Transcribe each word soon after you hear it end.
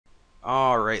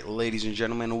Alright, ladies and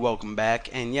gentlemen, welcome back.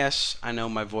 And yes, I know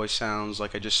my voice sounds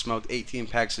like I just smoked 18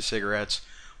 packs of cigarettes,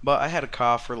 but I had a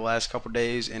cough for the last couple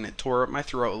days and it tore up my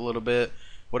throat a little bit.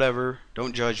 Whatever,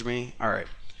 don't judge me. Alright,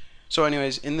 so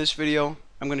anyways, in this video,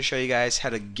 I'm going to show you guys how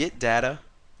to get data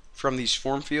from these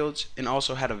form fields and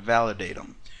also how to validate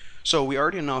them. So we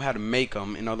already know how to make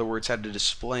them, in other words, how to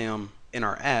display them in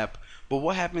our app, but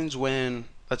what happens when,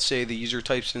 let's say, the user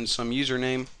types in some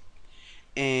username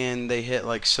and they hit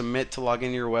like submit to log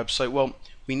into your website? Well,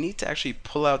 we need to actually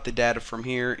pull out the data from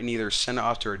here and either send it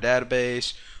off to our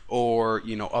database or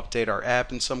update our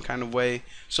app in some kind of way.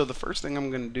 So the first thing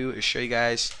I'm going to do is show you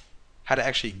guys how to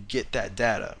actually get that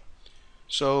data.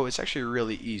 So it's actually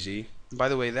really easy. By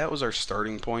the way, that was our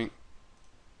starting point.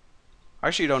 I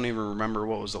actually don't even remember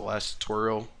what was the last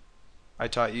tutorial I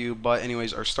taught you, but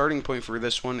anyways, our starting point for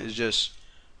this one is just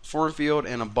form field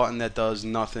and a button that does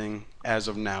nothing as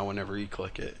of now whenever you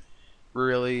click it.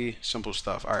 Really simple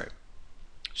stuff. Alright,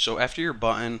 so after your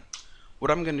button,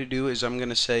 what I'm going to do is I'm going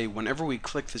to say whenever we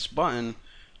click this button,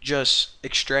 just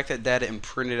extract that data and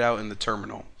print it out in the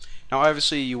terminal. Now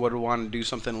obviously you would want to do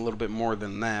something a little bit more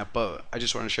than that, but I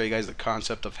just want to show you guys the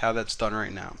concept of how that's done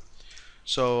right now.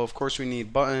 So of course we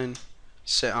need button,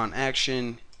 set on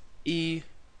action, E.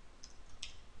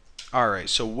 Alright,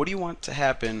 so what do you want to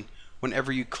happen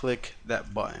whenever you click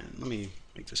that button? Let me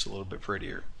make this a little bit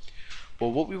prettier.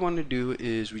 Well, what we want to do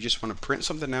is we just want to print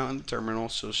something out in the terminal.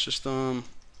 So system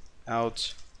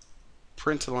out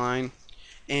print line,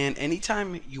 and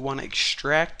anytime you want to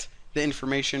extract the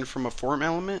information from a form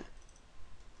element,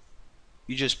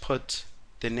 you just put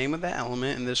the name of that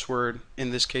element,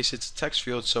 in this case it's a text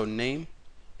field, so name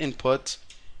input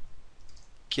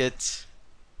get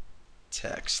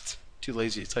text. Too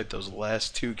lazy to type those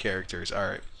last two characters.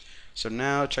 Alright, so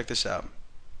now check this out.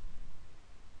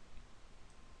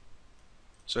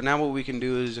 So now what we can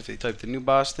do is if they type the New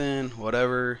Boston,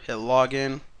 whatever, hit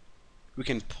login, we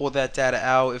can pull that data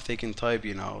out. If they can type,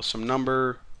 some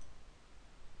number,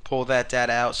 pull that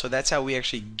data out. So that's how we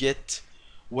actually get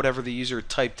whatever the user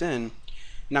typed in.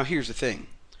 Now here's the thing.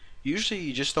 Usually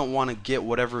you just don't want to get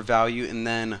whatever value and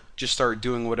then just start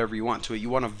doing whatever you want to it. You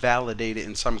want to validate it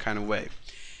in some kind of way.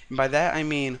 And by that I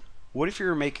mean, what if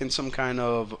you're making some kind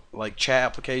of like chat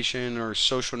application or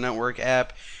social network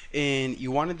app and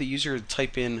you wanted the user to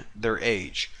type in their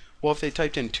age? Well, if they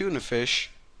typed in tuna fish,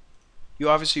 you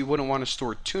obviously wouldn't want to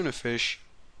store tuna fish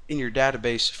in your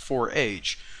database for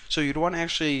age. So you'd want to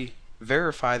actually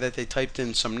verify that they typed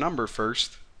in some number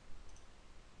first.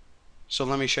 So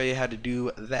let me show you how to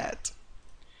do that.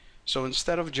 So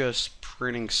instead of just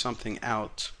printing something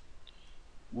out,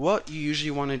 what you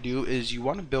usually want to do is you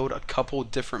want to build a couple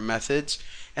different methods,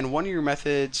 and one of your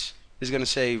methods is going to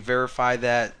say verify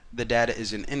that the data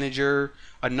is an integer.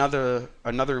 Another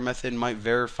method might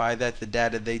verify that the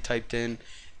data they typed in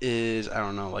is, I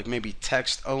don't know, like maybe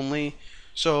text only.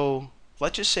 So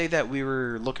let's just say that we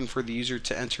were looking for the user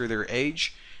to enter their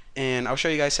age, and I'll show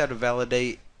you guys how to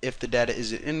validate if the data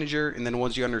is an integer, and then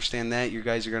once you understand that, you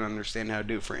guys are going to understand how to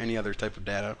do it for any other type of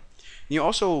data. You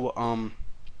also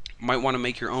might want to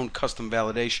make your own custom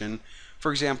validation.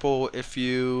 For example, if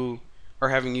you are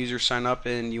having users sign up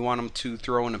and you want them to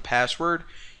throw in a password,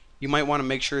 you might want to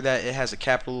make sure that it has a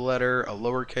capital letter, a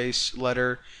lowercase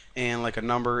letter, and like a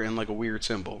number and like a weird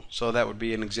symbol. So that would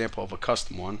be an example of a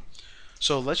custom one.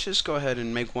 So let's just go ahead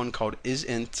and make one called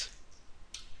isInt.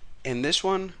 And this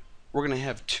one, we're going to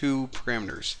have two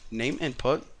parameters, name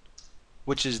input,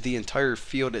 which is the entire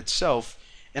field itself,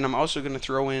 and I'm also going to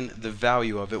throw in the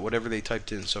value of it, whatever they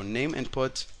typed in. So name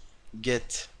input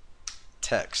get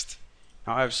text.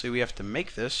 Now obviously we have to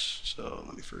make this, so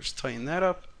let me first tighten that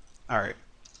up. Alright,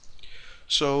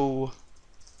 so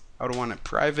I would want it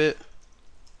private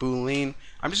boolean.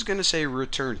 I'm just going to say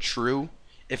return true.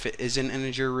 If it is an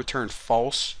integer, return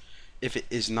false. If it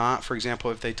is not, for example,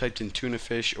 if they typed in tuna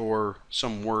fish or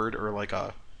some word or like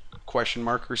a question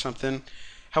mark or something.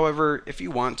 However, if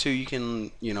you want to, you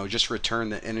can, just return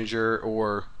the integer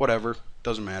or whatever,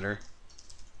 doesn't matter.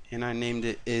 And I named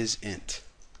it isInt.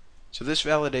 So this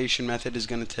validation method is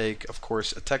going to take, of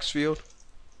course, a text field.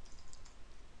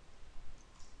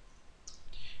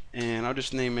 And I'll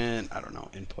just name it, I don't know,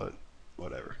 input,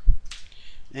 whatever.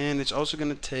 And it's also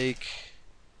going to take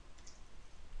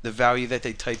the value that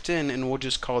they typed in, and we'll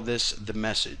just call this the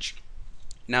message.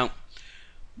 Now,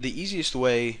 the easiest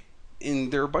way,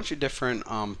 and there are a bunch of different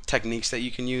techniques that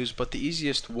you can use, but the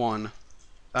easiest one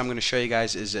I'm going to show you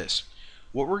guys is this.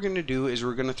 What we're going to do is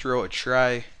we're going to throw a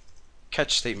try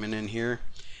catch statement in here,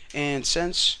 and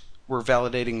since we're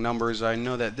validating numbers, I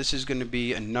know that this is going to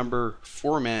be a number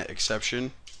format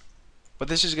exception. but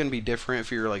this is going to be different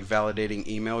if you're like validating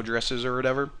email addresses or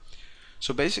whatever.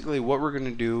 So basically what we're going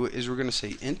to do is we're going to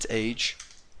say int age,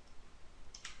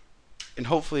 and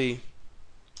hopefully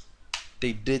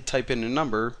they did type in a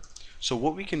number. So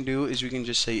what we can do is we can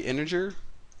just say integer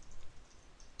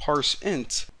parse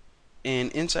int,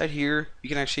 and inside here you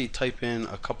can actually type in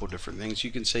a couple different things.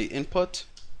 You can say input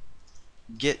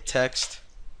get text,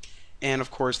 and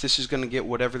of course this is going to get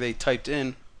whatever they typed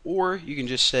in, or you can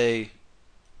just say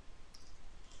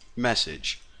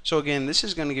message. So again, this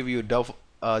is going to give you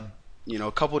a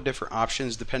couple of different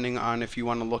options depending on if you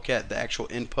want to look at the actual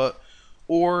input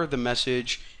or the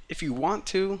message. If you want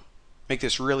to make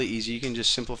this really easy, you can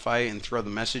just simplify it and throw the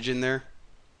message in there.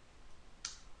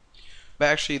 But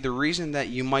actually the reason that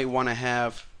you might want to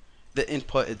have the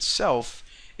input itself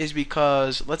is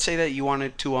because let's say that you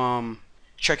wanted to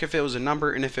check if it was a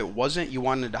number, and if it wasn't, you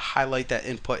wanted to highlight that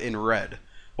input in red.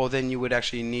 Well, then you would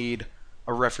actually need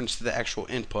a reference to the actual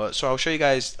input. So I'll show you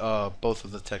guys both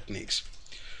of the techniques.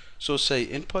 So say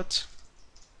input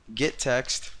get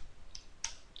text.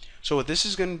 So what this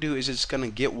is going to do is it's going to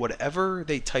get whatever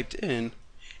they typed in,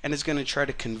 and it's going to try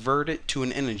to convert it to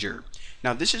an integer.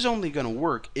 Now this is only going to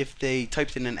work if they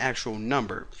typed in an actual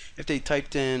number. If they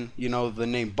typed in, the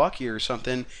name Bucky or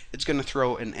something, it's going to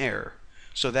throw an error.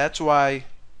 So that's why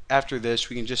after this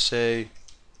we can just say,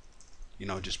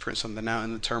 just print something out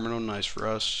in the terminal. Nice for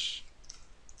us.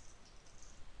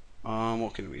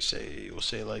 What can we say? We'll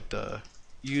say like the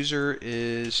user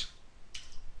is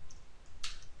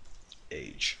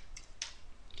age.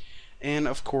 And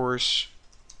of course,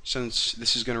 since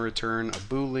this is going to return a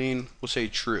boolean, we'll say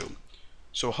true.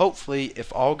 So hopefully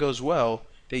if all goes well,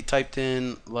 they typed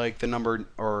in like the number,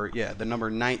 the number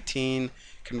 19,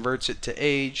 converts it to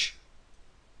age,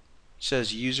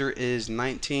 says user is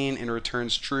 19, and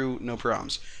returns true, no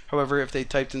problems. However, if they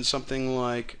typed in something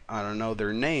like, I don't know,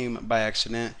 their name by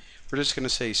accident, we're just going to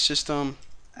say system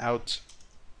out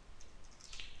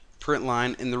print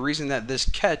line, and the reason that this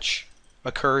catch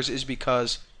occurs is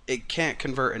because it can't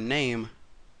convert a name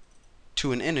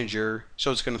to an integer, so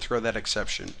it's going to throw that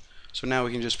exception. So now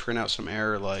we can just print out some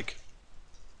error like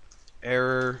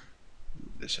error,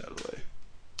 move this out of the way,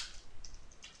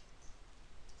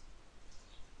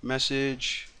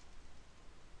 message,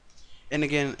 and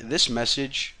again this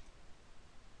message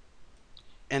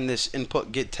and this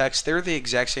input get text, they're the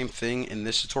exact same thing in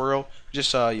this tutorial.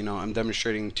 Just I'm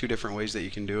demonstrating two different ways that you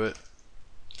can do it.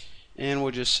 And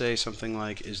we'll just say something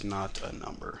like is not a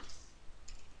number,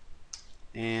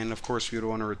 and of course we would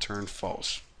want to return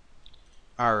false.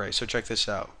 Alright, so check this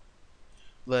out.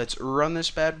 Let's run this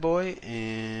bad boy,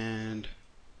 and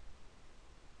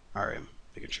alright,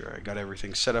 making sure I got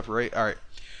everything set up right. Alright,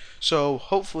 so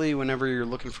hopefully whenever you're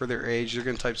looking for their age, you're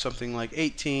going to type something like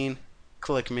 18,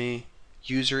 click me,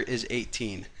 user is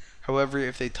 18. However,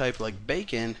 if they type like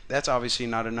bacon, that's obviously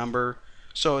not a number,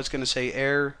 so it's going to say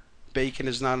error, bacon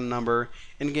is not a number.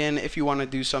 And again, if you want to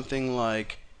do something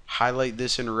like highlight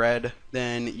this in red,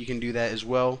 then you can do that as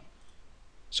well.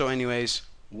 So anyways,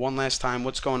 one last time,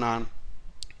 what's going on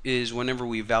is whenever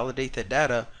we validate the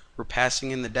data, we're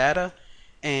passing in the data,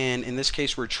 and in this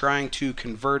case we're trying to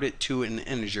convert it to an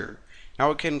integer.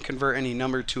 Now it can convert any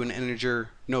number to an integer,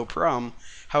 no problem.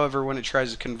 However, when it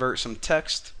tries to convert some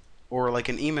text or like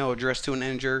an email address to an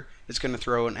integer, it's going to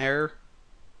throw an error,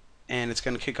 and it's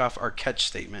going to kick off our catch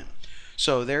statement.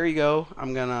 So there you go.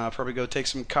 I'm going to probably go take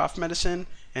some cough medicine,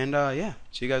 and yeah,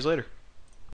 see you guys later.